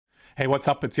Hey, what's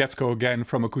up? It's Jesko again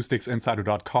from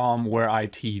AcousticsInsider.com, where I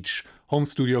teach home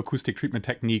studio acoustic treatment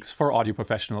techniques for audio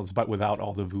professionals, but without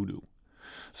all the voodoo.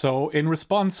 So in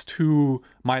response to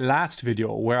my last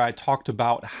video, where I talked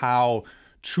about how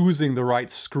choosing the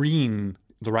right screen,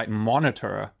 the right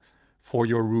monitor for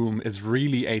your room is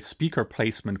really a speaker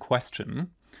placement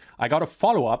question, I got a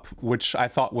follow-up, which I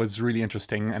thought was really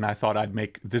interesting, and I thought I'd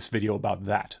make this video about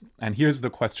that. And here's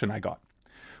the question I got.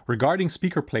 Regarding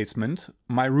speaker placement,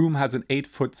 my room has an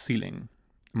 8-foot ceiling.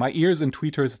 My ears and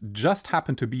tweeters just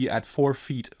happen to be at 4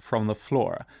 feet from the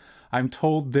floor. I'm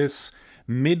told this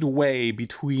midway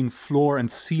between floor and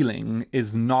ceiling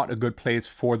is not a good place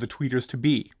for the tweeters to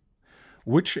be.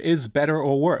 Which is better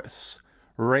or worse?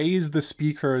 Raise the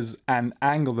speakers and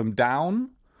angle them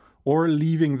down, or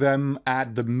leaving them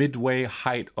at the midway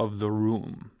height of the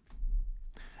room?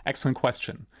 Excellent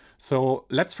question. So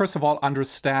let's first of all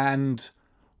understand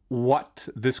what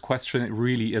this question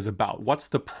really is about. What's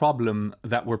the problem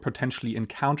that we're potentially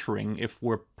encountering if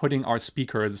we're putting our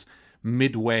speakers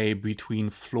midway between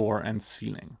floor and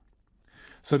ceiling?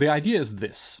 So the idea is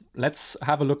this. Let's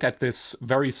have a look at this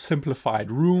very simplified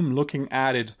room, looking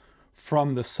at it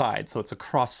from the side. So it's a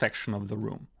cross section of the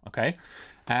room, okay?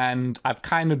 And I've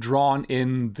kind of drawn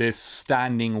in this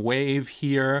standing wave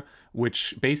here,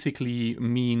 which basically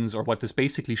means, or what this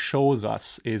basically shows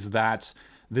us is that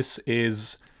this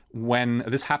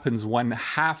happens when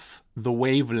half the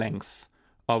wavelength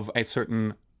of a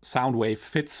certain sound wave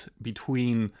fits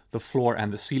between the floor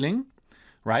and the ceiling,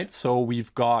 right? So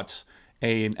we've got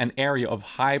an area of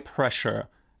high pressure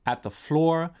at the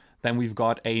floor, then we've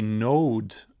got a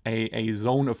node, a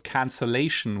zone of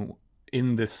cancellation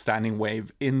in this standing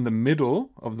wave in the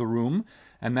middle of the room,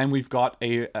 and then we've got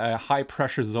a high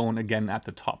pressure zone again at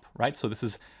the top, right? So this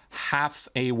is half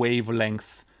a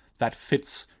wavelength that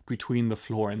fits between the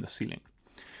floor and the ceiling.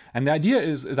 And the idea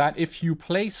is that if you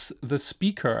place the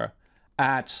speaker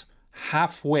at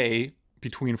halfway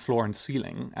between floor and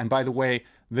ceiling, and by the way,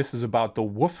 this is about the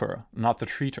woofer, not the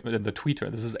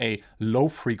tweeter. This is a low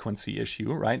frequency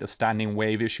issue, right? A standing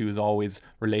wave issue is always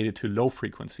related to low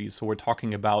frequencies. So we're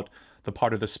talking about the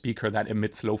part of the speaker that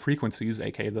emits low frequencies,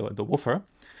 aka the woofer,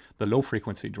 the low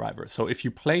frequency driver. So if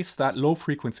you place that low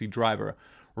frequency driver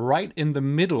right in the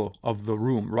middle of the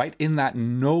room, right in that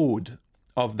node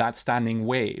of that standing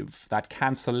wave, that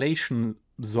cancellation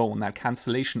zone, that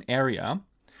cancellation area,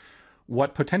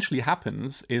 what potentially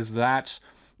happens is that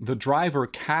the driver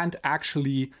can't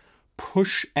actually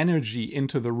push energy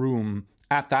into the room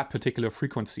at that particular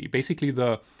frequency. Basically,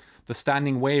 the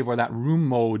standing wave or that room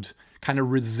mode kind of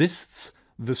resists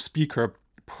the speaker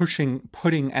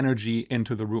putting energy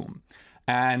into the room.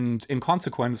 And in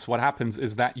consequence, what happens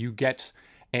is that you get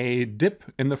a dip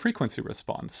in the frequency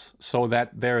response so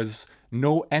that there's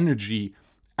no energy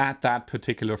at that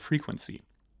particular frequency.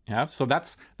 Yeah, so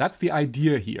that's the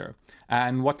idea here.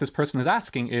 And what this person is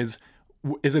asking is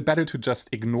it better to just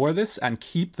ignore this and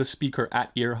keep the speaker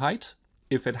at ear height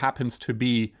if it happens to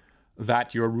be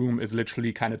that your room is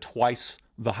literally kind of twice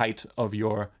the height of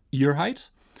your ear height?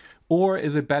 Or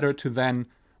is it better to then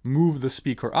move the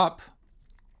speaker up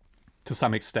to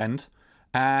some extent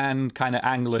and kind of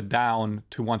angle it down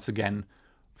to once again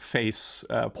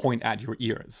point at your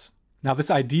ears? Now,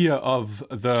 this idea of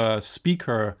the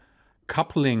speaker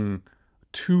coupling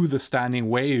to the standing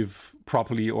wave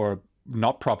properly or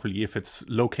not properly if it's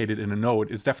located in a node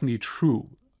is definitely true.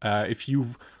 If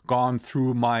you've gone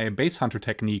through my bass hunter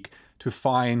technique to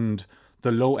find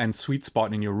the low end sweet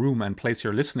spot in your room and place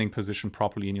your listening position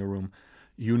properly in your room,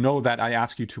 you know that I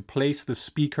ask you to place the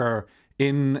speaker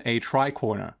in a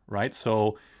tri-corner, right?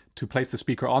 So to place the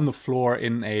speaker on the floor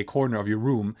in a corner of your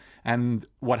room. And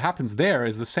what happens there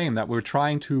is the same, that we're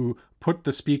trying to put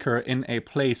the speaker in a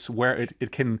place where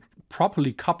it can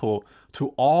properly couple to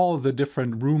all the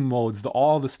different room modes,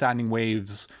 all the standing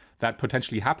waves that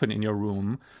potentially happen in your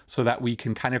room, so that we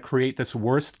can kind of create this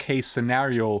worst case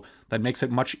scenario that makes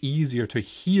it much easier to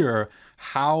hear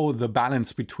how the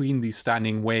balance between these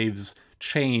standing waves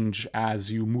change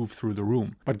as you move through the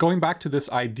room. But going back to this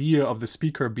idea of the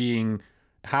speaker being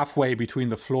halfway between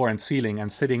the floor and ceiling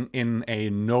and sitting in a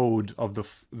node of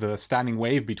the standing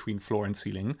wave between floor and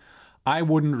ceiling, I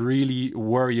wouldn't really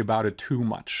worry about it too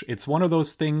much. It's one of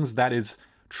those things that is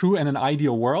true in an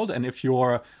ideal world, and if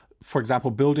you're, for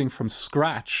example, building from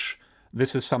scratch,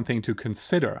 this is something to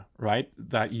consider, right?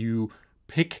 That you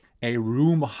pick a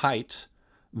room height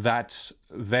that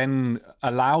then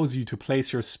allows you to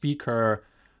place your speaker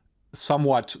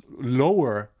somewhat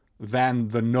lower than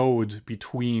the node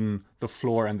between the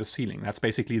floor and the ceiling. That's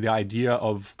basically the idea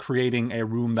of creating a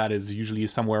room that is usually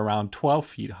somewhere around 12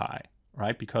 feet high,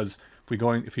 right? Because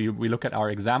we look at our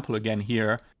example again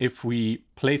here, if we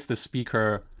place the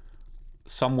speaker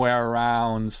somewhere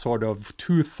around sort of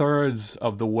 2/3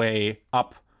 of the way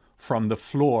up from the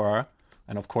floor,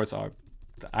 and of course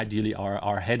ideally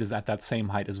our head is at that same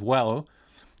height as well,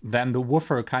 then the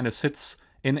woofer kind of sits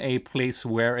in a place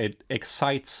where it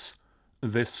excites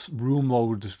this room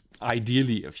mode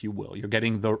ideally, if you will. You're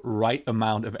getting the right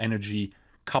amount of energy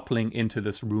coupling into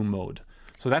this room mode.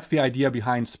 So that's the idea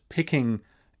behind picking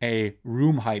a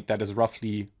room height that is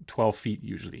roughly 12 feet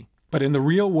usually. But in the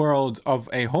real world of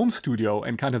a home studio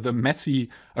and kind of the messy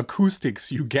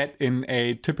acoustics you get in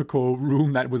a typical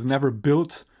room that was never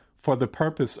built for the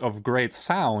purpose of great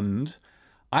sound,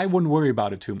 I wouldn't worry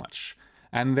about it too much.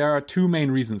 And there are two main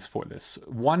reasons for this.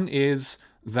 One is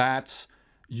that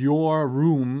your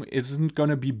room isn't going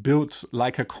to be built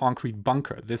like a concrete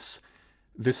bunker. This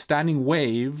standing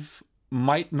wave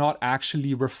might not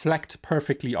actually reflect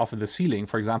perfectly off of the ceiling,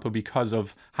 for example, because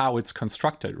of how it's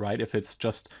constructed, right? If it's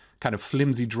just kind of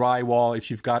flimsy drywall, if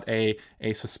you've got a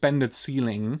suspended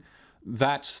ceiling,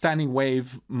 that standing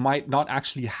wave might not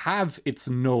actually have its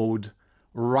node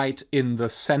right in the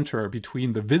center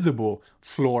between the visible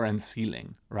floor and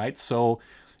ceiling, right? So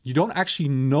you don't actually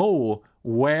know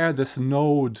where this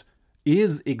node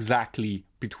is exactly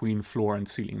between floor and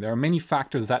ceiling. There are many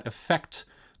factors that affect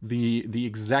the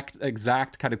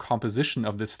exact kind of composition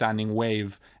of this standing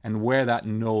wave and where that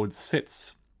node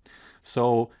sits.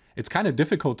 So it's kind of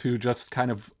difficult to just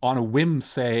kind of on a whim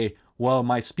say, well,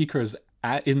 my speaker's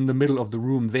in the middle of the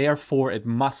room, therefore it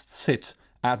must sit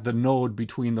at the node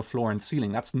between the floor and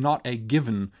ceiling. That's not a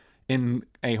given in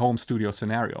a home studio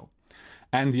scenario.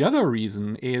 And the other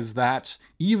reason is that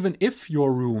even if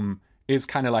your room is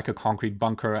kind of like a concrete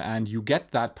bunker and you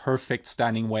get that perfect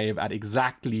standing wave at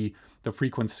exactly the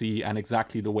frequency and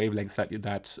exactly the wavelengths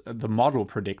that the model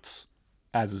predicts,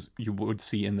 as you would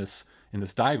see in this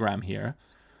diagram here,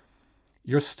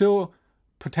 you're still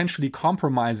potentially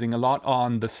compromising a lot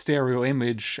on the stereo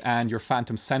image and your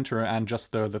phantom center and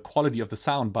just the quality of the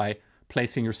sound by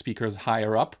placing your speakers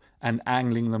higher up and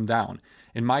angling them down.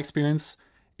 In my experience,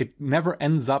 it never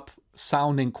ends up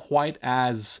sounding quite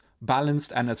as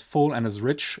balanced and as full and as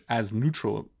rich as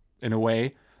neutral in a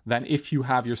way than if you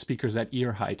have your speakers at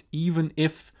ear height, even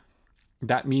if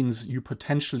that means you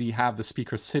potentially have the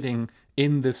speaker sitting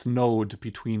in this node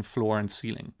between floor and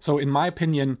ceiling. So in my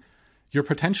opinion, you're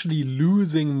potentially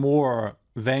losing more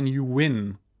than you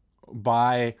win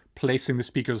by placing the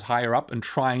speakers higher up and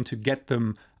trying to get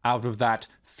them out of that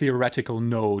theoretical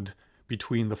node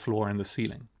between the floor and the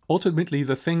ceiling. Ultimately,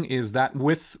 the thing is that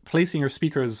with placing your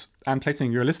speakers and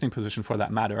placing your listening position for that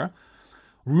matter,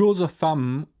 rules of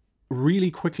thumb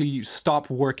really quickly stop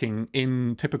working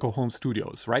in typical home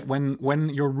studios, right? When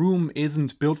your room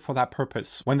isn't built for that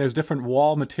purpose, when there's different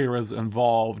wall materials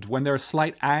involved, when there are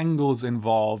slight angles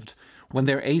involved, when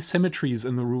there are asymmetries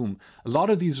in the room, a lot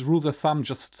of these rules of thumb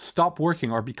just stop working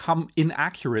or become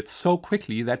inaccurate so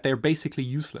quickly that they're basically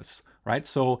useless, right?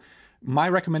 So my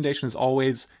recommendation is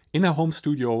always in a home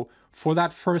studio, for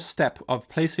that first step of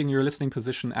placing your listening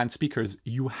position and speakers,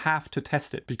 you have to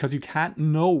test it because you can't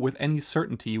know with any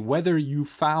certainty whether you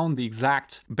found the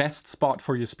exact best spot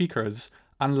for your speakers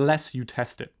unless you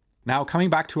test it. Now, coming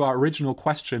back to our original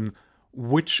question,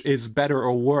 which is better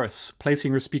or worse,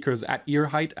 placing your speakers at ear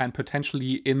height and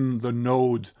potentially in the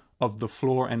node of the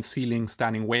floor and ceiling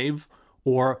standing wave,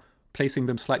 or placing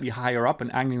them slightly higher up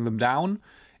and angling them down?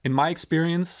 In my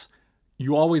experience,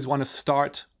 you always want to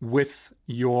start with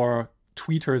your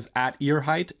tweeters at ear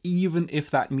height, even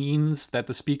if that means that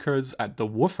the speakers at the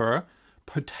woofer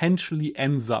potentially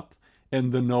ends up in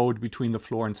the node between the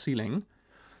floor and ceiling.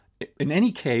 In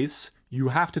any case, you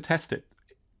have to test it.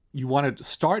 You want to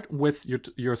start with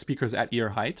your speakers at ear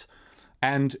height,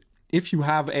 and if you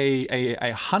have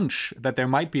a hunch that there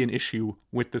might be an issue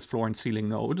with this floor and ceiling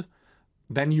node,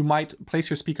 then you might place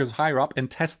your speakers higher up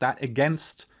and test that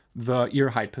against the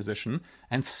ear height position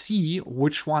and see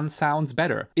which one sounds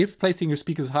better. If placing your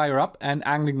speakers higher up and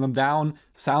angling them down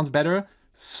sounds better,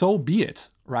 so be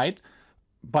it, right?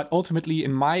 But ultimately,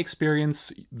 in my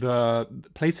experience,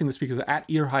 placing the speakers at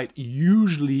ear height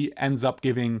usually ends up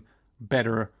giving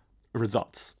better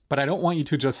results. But I don't want you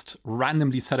to just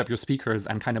randomly set up your speakers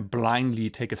and kind of blindly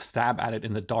take a stab at it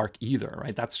in the dark either,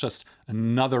 right? That's just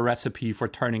another recipe for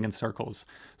turning in circles.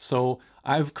 So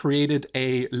I've created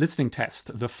a listening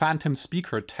test, the Phantom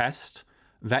Speaker Test,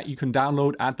 that you can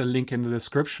download at the link in the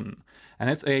description. And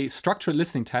it's a structured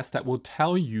listening test that will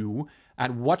tell you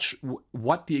at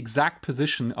what the exact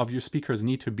position of your speakers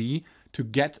need to be to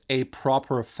get a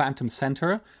proper phantom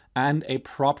center and a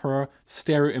proper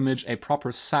stereo image, a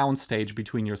proper sound stage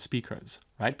between your speakers,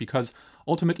 right? Because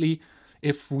ultimately,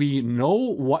 if we know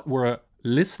what we're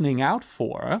listening out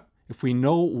for, if we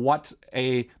know what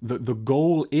the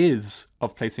goal is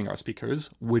of placing our speakers,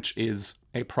 which is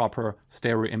a proper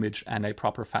stereo image and a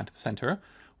proper phantom center,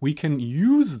 we can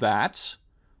use that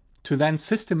to then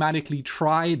systematically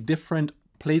try different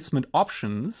placement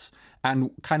options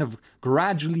and kind of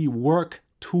gradually work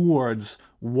towards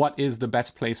what is the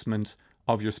best placement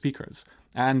of your speakers.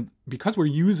 And because we're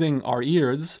using our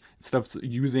ears instead of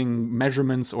using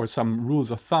measurements or some rules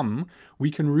of thumb,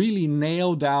 we can really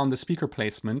nail down the speaker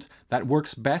placement that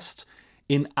works best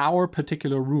in our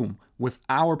particular room, with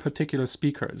our particular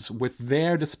speakers, with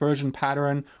their dispersion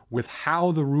pattern, with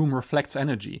how the room reflects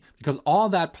energy, because all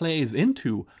that plays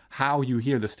into how you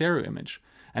hear the stereo image.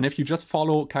 And if you just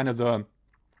follow kind of the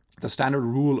standard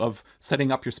rule of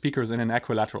setting up your speakers in an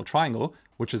equilateral triangle,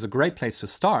 which is a great place to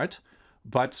start,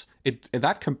 but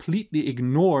that completely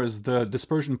ignores the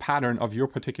dispersion pattern of your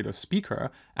particular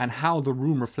speaker and how the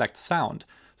room reflects sound.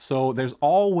 So there's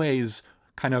always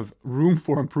kind of room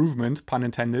for improvement, pun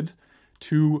intended,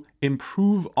 to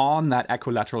improve on that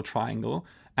equilateral triangle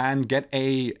and get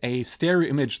a stereo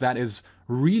image that is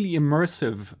really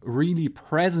immersive, really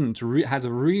present, has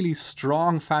a really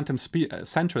strong phantom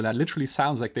center that literally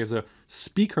sounds like there's a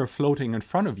speaker floating in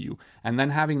front of you, and then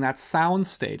having that sound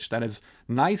stage that is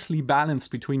nicely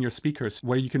balanced between your speakers,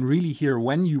 where you can really hear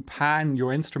when you pan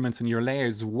your instruments and your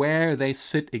layers where they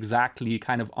sit exactly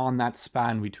kind of on that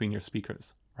span between your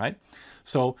speakers, right?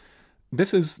 So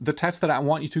this is the test that I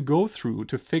want you to go through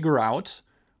to figure out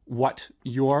what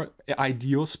your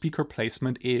ideal speaker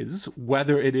placement is,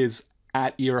 whether it is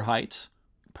at ear height,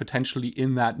 potentially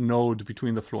in that node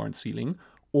between the floor and ceiling,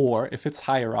 or if it's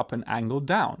higher up and angled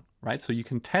down, right? So you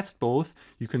can test both,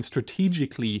 you can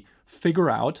strategically figure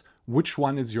out which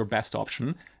one is your best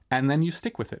option, and then you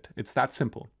stick with it. It's that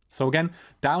simple. So again,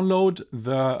 download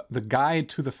the guide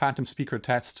to the phantom speaker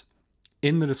test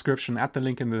in the description, at the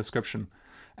link in the description,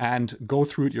 and go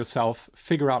through it yourself,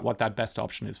 figure out what that best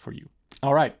option is for you.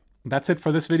 All right, that's it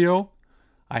for this video.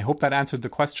 I hope that answered the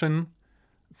question.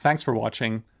 Thanks for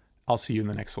watching. I'll see you in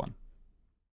the next one.